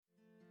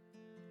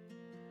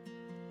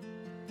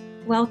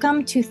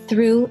Welcome to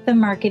Through the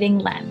Marketing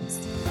Lens,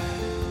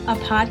 a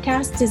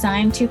podcast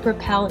designed to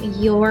propel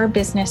your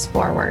business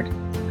forward.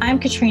 I'm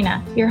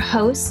Katrina, your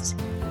host,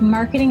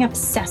 marketing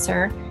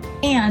obsessor,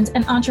 and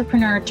an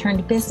entrepreneur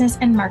turned business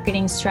and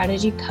marketing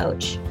strategy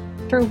coach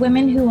for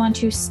women who want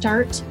to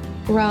start,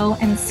 grow,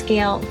 and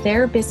scale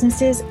their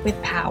businesses with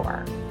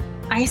power.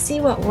 I see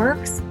what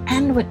works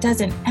and what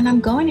doesn't, and I'm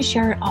going to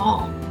share it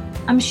all.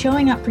 I'm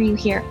showing up for you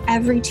here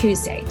every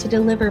Tuesday to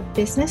deliver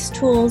business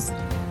tools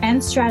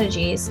and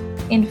strategies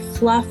in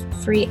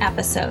fluff-free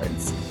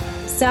episodes.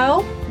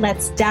 So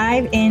let's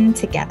dive in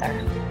together.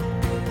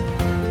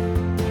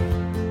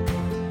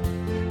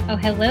 Oh,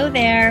 hello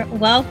there.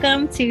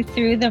 Welcome to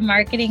Through the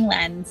Marketing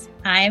Lens.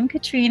 I'm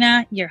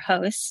Katrina, your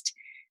host.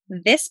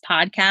 This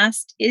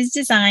podcast is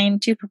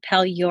designed to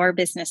propel your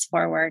business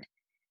forward.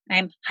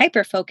 I'm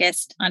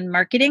hyper-focused on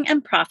marketing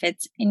and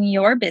profits in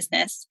your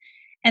business,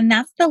 and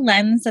that's the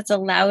lens that's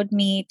allowed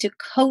me to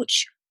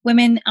coach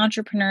women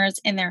entrepreneurs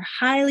in their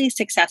highly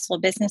successful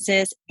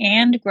businesses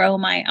and grow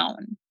my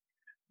own.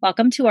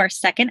 Welcome to our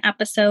second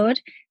episode.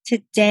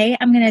 Today,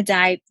 I'm going to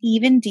dive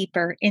even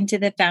deeper into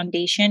the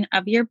foundation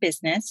of your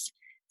business,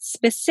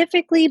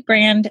 specifically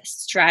brand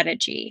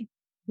strategy.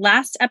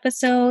 Last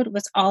episode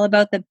was all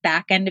about the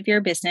back end of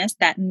your business,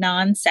 that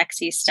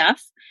non-sexy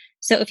stuff.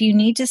 So if you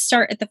need to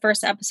start at the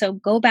first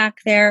episode, go back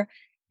there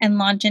and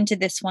launch into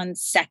this one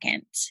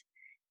second.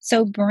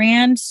 So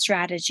brand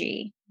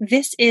strategy.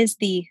 This is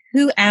the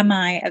who am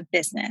I of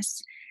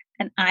business.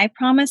 And I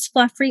promise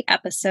fluff-free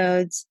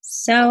episodes.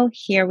 So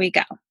here we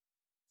go.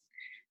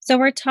 So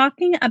we're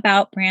talking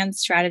about brand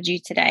strategy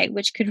today,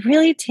 which could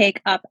really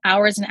take up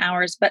hours and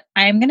hours, but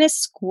I'm going to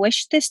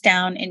squish this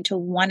down into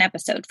one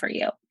episode for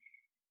you.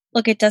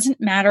 Look, it doesn't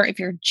matter if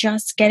you're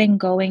just getting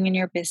going in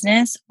your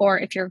business or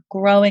if you're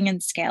growing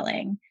and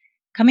scaling.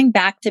 Coming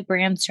back to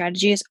brand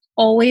strategy is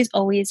always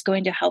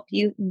going to help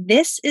you.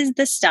 This is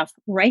the stuff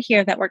right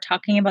here that we're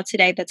talking about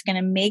today that's going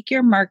to make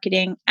your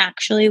marketing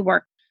actually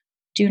work.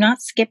 Do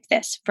not skip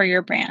this for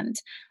your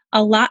brand.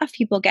 A lot of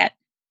people get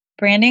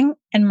branding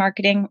and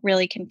marketing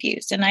really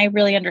confused, and I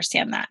really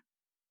understand that.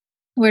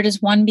 Where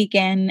does one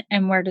begin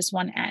and where does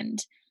one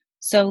end?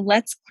 So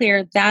let's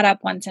clear that up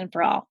once and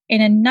for all. In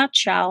a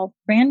nutshell,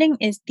 branding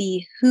is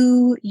the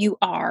who you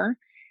are,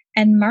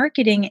 and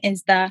marketing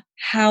is the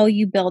how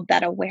you build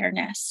that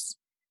awareness.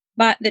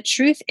 But the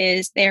truth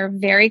is they're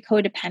very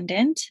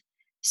codependent.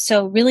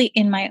 So really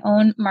in my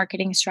own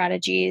marketing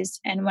strategies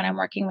and when I'm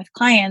working with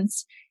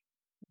clients,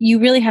 you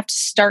really have to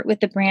start with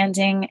the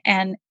branding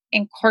and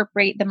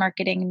incorporate the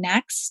marketing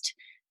next.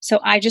 So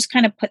I just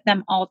kind of put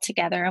them all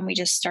together and we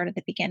just start at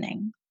the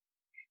beginning.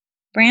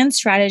 Brand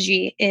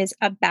strategy is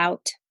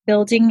about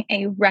building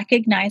a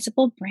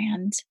recognizable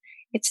brand.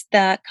 It's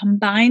the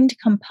combined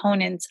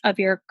components of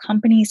your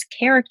company's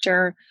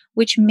character,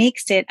 which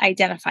makes it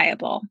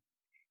identifiable.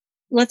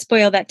 Let's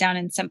boil that down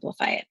and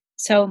simplify it.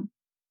 So,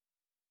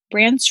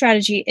 brand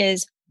strategy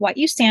is what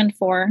you stand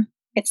for,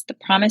 it's the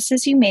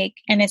promises you make,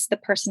 and it's the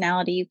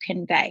personality you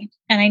convey.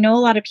 And I know a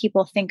lot of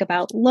people think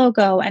about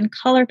logo and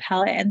color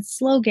palette and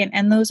slogan,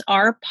 and those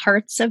are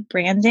parts of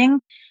branding,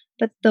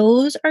 but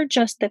those are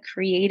just the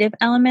creative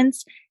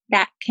elements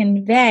that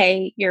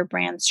convey your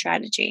brand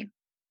strategy.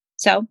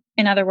 So,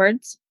 in other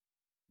words,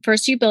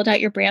 first you build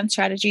out your brand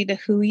strategy, the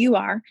who you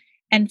are,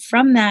 and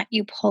from that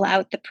you pull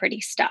out the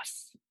pretty stuff.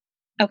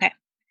 Okay,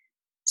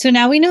 so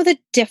now we know the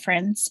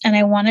difference, and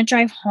I want to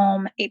drive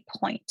home a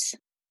point.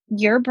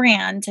 Your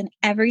brand and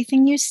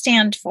everything you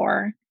stand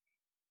for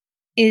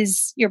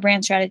is your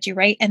brand strategy,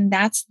 right? And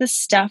that's the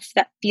stuff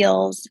that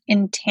feels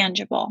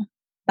intangible,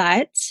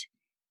 but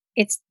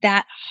it's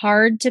that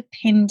hard to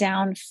pin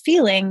down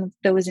feeling,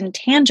 those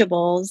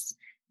intangibles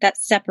that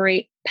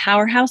separate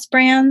powerhouse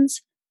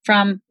brands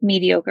from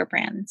mediocre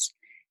brands.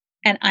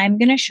 And I'm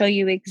going to show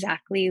you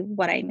exactly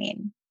what I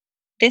mean.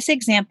 This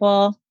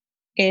example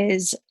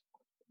is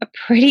a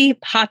pretty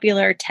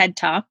popular TED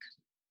Talk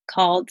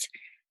called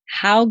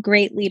How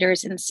Great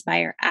Leaders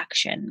Inspire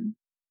Action.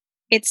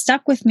 It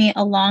stuck with me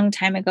a long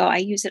time ago. I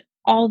use it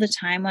all the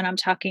time when I'm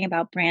talking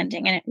about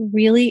branding, and it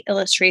really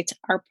illustrates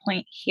our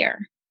point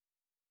here.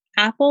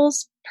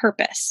 Apple's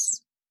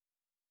purpose,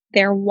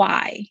 their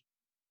why,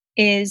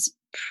 is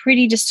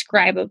pretty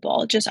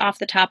describable just off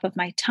the top of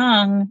my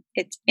tongue.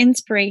 It's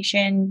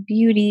inspiration,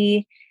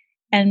 beauty,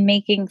 and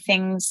making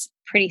things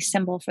pretty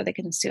simple for the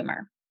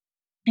consumer.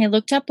 I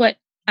looked up what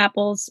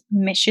Apple's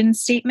mission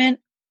statement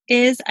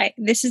is.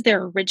 This is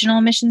their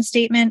original mission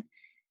statement.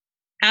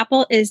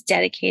 Apple is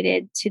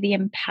dedicated to the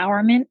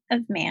empowerment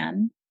of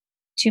man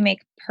to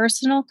make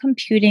personal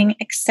computing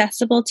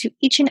accessible to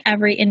each and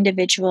every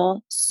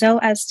individual so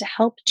as to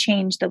help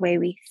change the way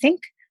we think,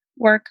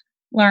 work,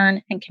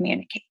 learn, and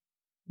communicate.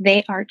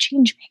 They are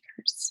change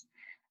makers.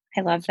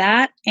 I love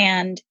that.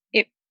 And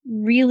it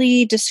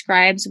really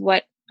describes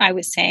what I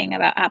was saying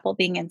about Apple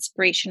being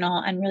inspirational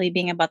and really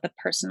being about the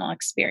personal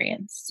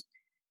experience.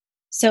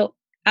 So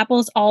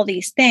Apple's all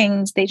these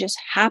things, they just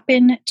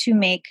happen to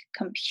make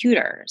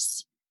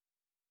computers.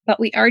 But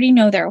we already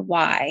know their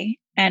why.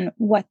 and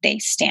what they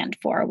stand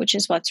for, which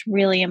is what's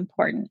really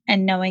important.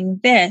 And knowing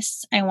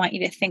this, I want you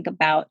to think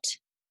about,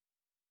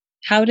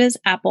 how does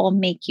Apple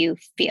make you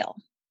feel?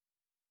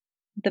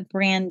 The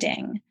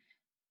branding.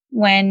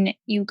 When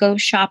you go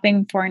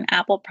shopping for an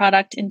Apple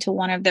product into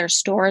one of their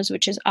stores,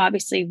 which is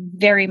obviously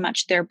very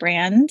much their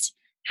brand,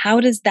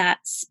 how does that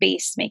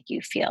space make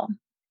you feel?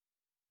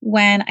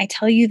 When I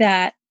tell you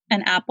that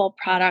an Apple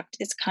product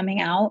is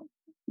coming out,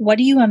 what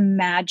do you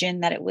imagine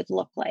that it would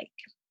look like?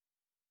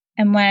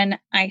 And when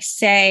I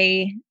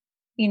say,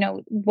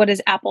 what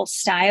is Apple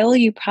style,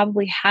 you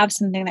probably have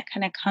something that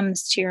kind of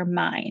comes to your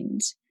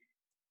mind.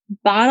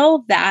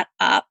 Bottle that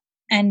up,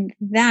 and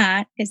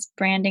that is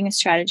branding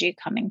strategy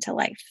coming to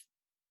life.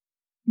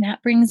 And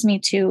that brings me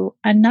to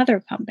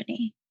another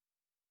company,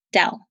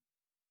 Dell.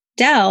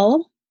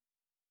 Dell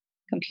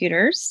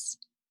Computers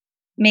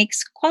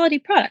makes quality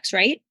products,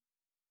 right?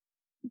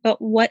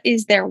 But what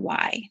is their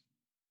why?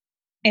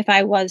 If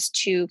I was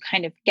to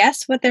kind of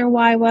guess what their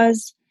why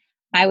was,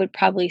 I would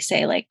probably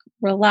say like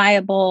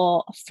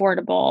reliable,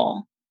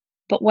 affordable.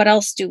 But what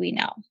else do we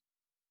know?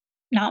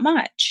 Not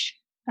much.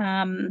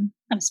 I'm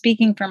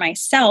speaking for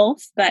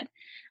myself, but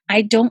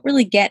I don't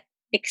really get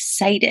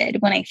excited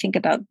when I think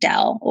about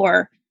Dell,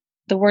 or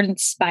the word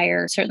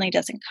inspire certainly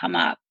doesn't come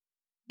up.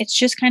 It's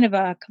just kind of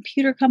a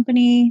computer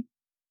company,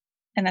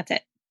 and that's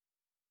it.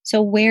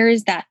 So where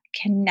is that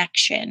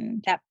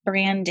connection, that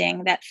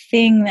branding, that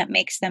thing that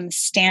makes them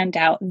stand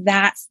out?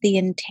 That's the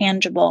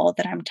intangible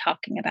that I'm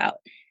talking about.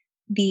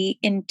 The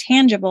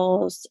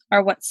intangibles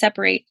are what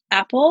separate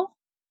Apple,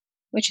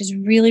 which is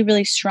really,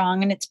 really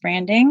strong in its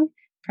branding,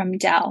 from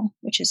Dell,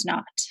 which is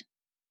not.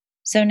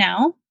 So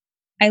now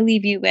I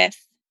leave you with,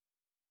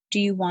 do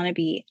you want to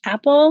be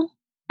Apple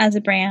as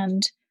a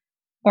brand,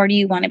 or do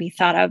you want to be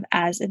thought of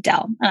as a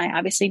Dell? And I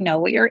obviously know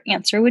what your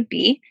answer would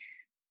be.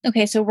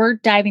 Okay, so we're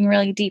diving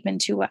really deep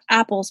into what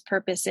Apple's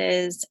purpose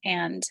is,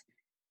 and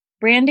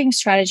branding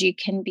strategy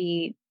can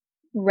be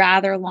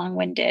rather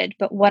long-winded,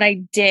 but what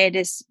I did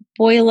is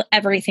boil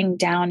everything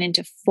down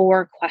into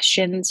 4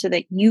 questions so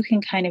that you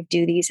can kind of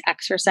do these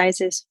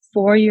exercises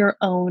for your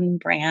own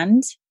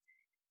brand.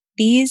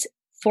 These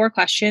 4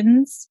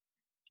 questions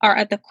are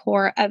at the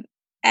core of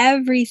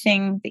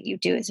everything that you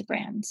do as a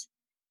brand.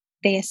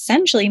 They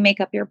essentially make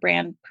up your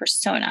brand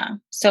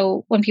persona.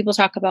 So when people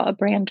talk about a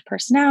brand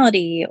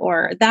personality,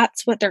 or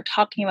that's what they're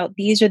talking about,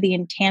 these are the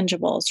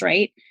intangibles,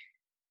 right?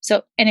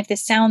 So, and if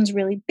this sounds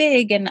really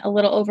big and a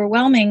little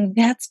overwhelming,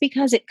 that's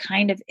because it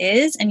kind of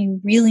is. And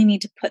you really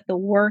need to put the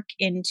work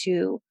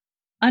into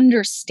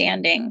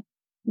understanding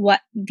what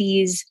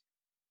these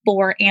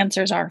 4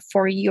 answers are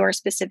for your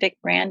specific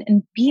brand,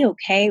 and be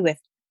okay with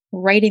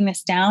writing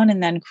this down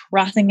and then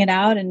crossing it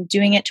out and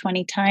doing it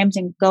 20 times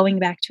and going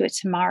back to it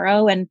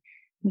tomorrow. And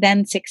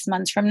then 6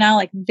 months from now,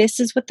 like,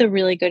 this is what the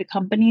really good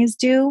companies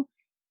do.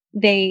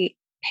 They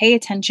pay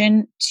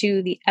attention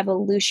to the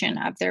evolution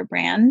of their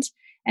brand,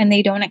 and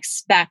they don't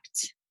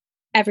expect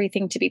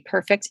everything to be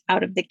perfect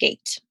out of the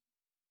gate.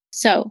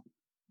 So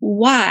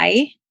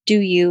why do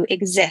you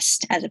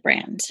exist as a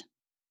brand?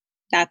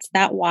 That's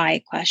that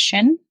why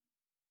question.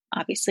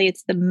 Obviously,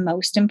 it's the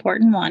most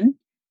important one.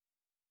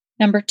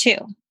 Number 2,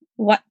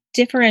 what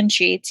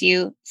differentiates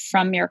you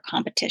from your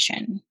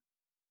competition?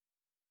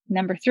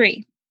 Number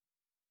 3,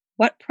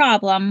 what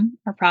problem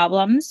or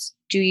problems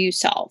do you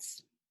solve?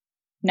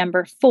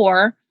 Number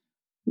 4,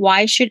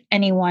 why should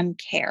anyone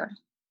care?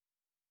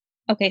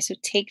 Okay, so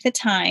take the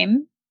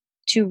time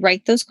to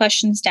write those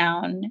questions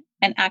down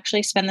and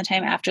actually spend the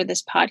time after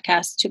this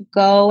podcast to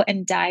go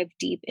and dive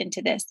deep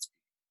into this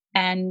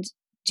and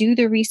do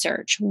the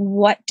research.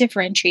 What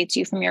differentiates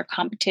you from your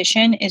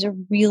competition is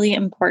really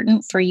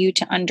important for you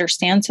to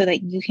understand, so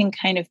that you can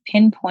kind of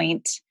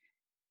pinpoint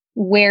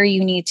where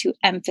you need to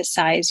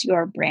emphasize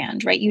your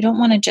brand, right? You don't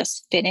want to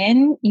just fit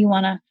in, you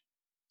want to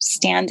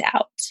stand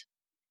out.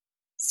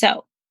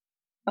 So,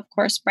 of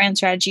course, brand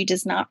strategy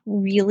does not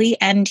really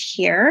end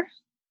here.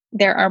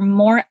 There are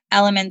more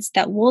elements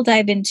that we'll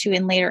dive into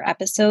in later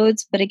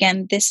episodes, but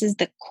again, this is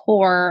the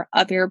core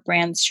of your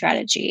brand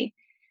strategy.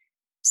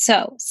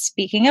 So,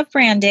 speaking of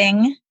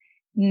branding,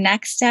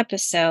 next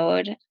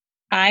episode,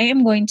 I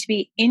am going to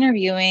be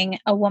interviewing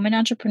a woman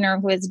entrepreneur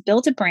who has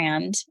built a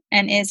brand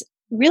and is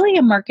really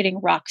a marketing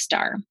rock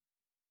star.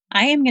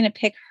 I am going to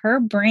pick her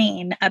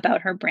brain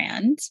about her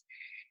brand.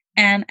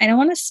 And I don't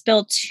want to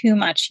spill too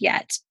much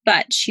yet,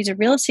 but she's a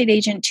real estate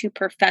agent to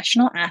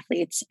professional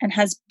athletes and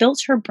has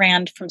built her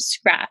brand from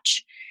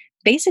scratch,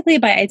 basically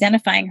by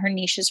identifying her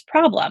niche's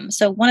problem.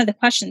 So one of the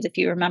questions, if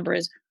you remember,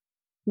 is,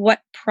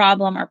 what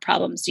problem or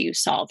problems do you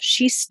solve?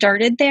 She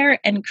started there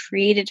and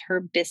created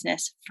her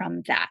business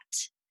from that.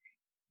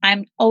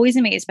 I'm always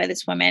amazed by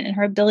this woman and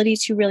her ability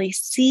to really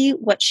see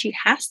what she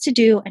has to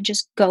do and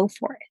just go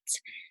for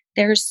it.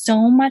 There's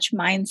so much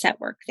mindset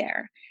work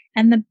there.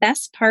 And the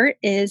best part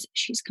is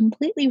she's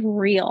completely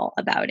real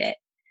about it.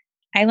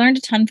 I learned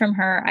a ton from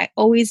her. I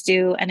always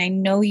do, and I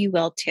know you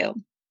will too.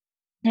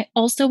 I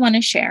also want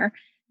to share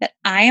that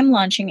I am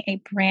launching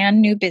a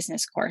brand new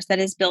business course that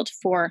is built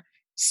for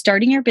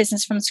starting your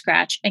business from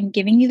scratch and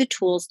giving you the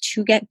tools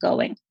to get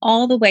going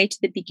all the way to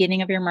the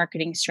beginning of your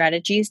marketing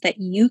strategies that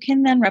you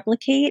can then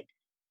replicate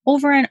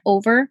over and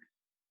over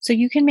so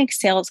you can make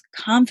sales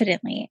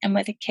confidently and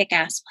with a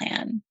kick-ass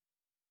plan.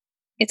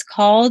 It's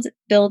called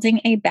Building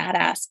a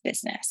Badass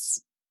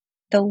Business.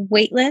 The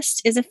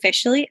waitlist is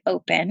officially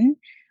open.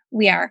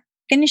 We are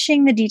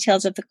finishing the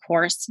details of the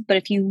course, but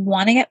if you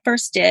want to get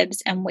first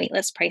dibs and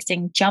waitlist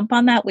pricing, jump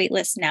on that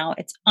waitlist now.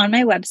 It's on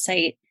my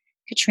website,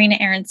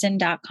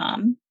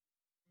 KatrinaAaronson.com.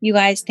 You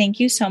guys, thank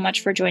you so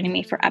much for joining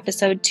me for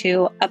episode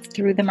 2 of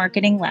Through the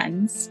Marketing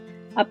Lens,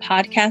 a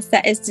podcast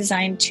that is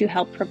designed to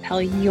help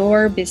propel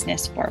your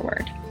business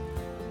forward.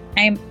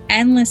 I am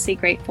endlessly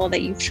grateful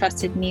that you've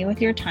trusted me with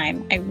your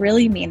time. I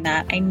really mean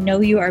that. I know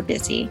you are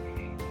busy.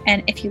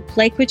 And if you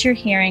like what you're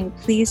hearing,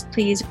 please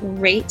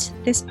rate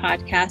this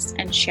podcast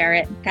and share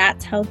it.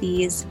 That's how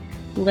these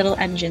little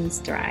engines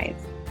thrive.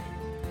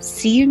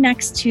 See you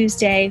next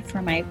Tuesday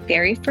for my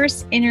very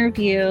first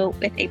interview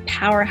with a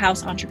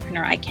powerhouse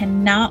entrepreneur. I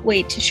cannot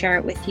wait to share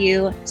it with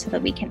you so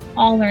that we can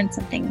all learn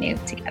something new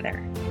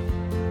together.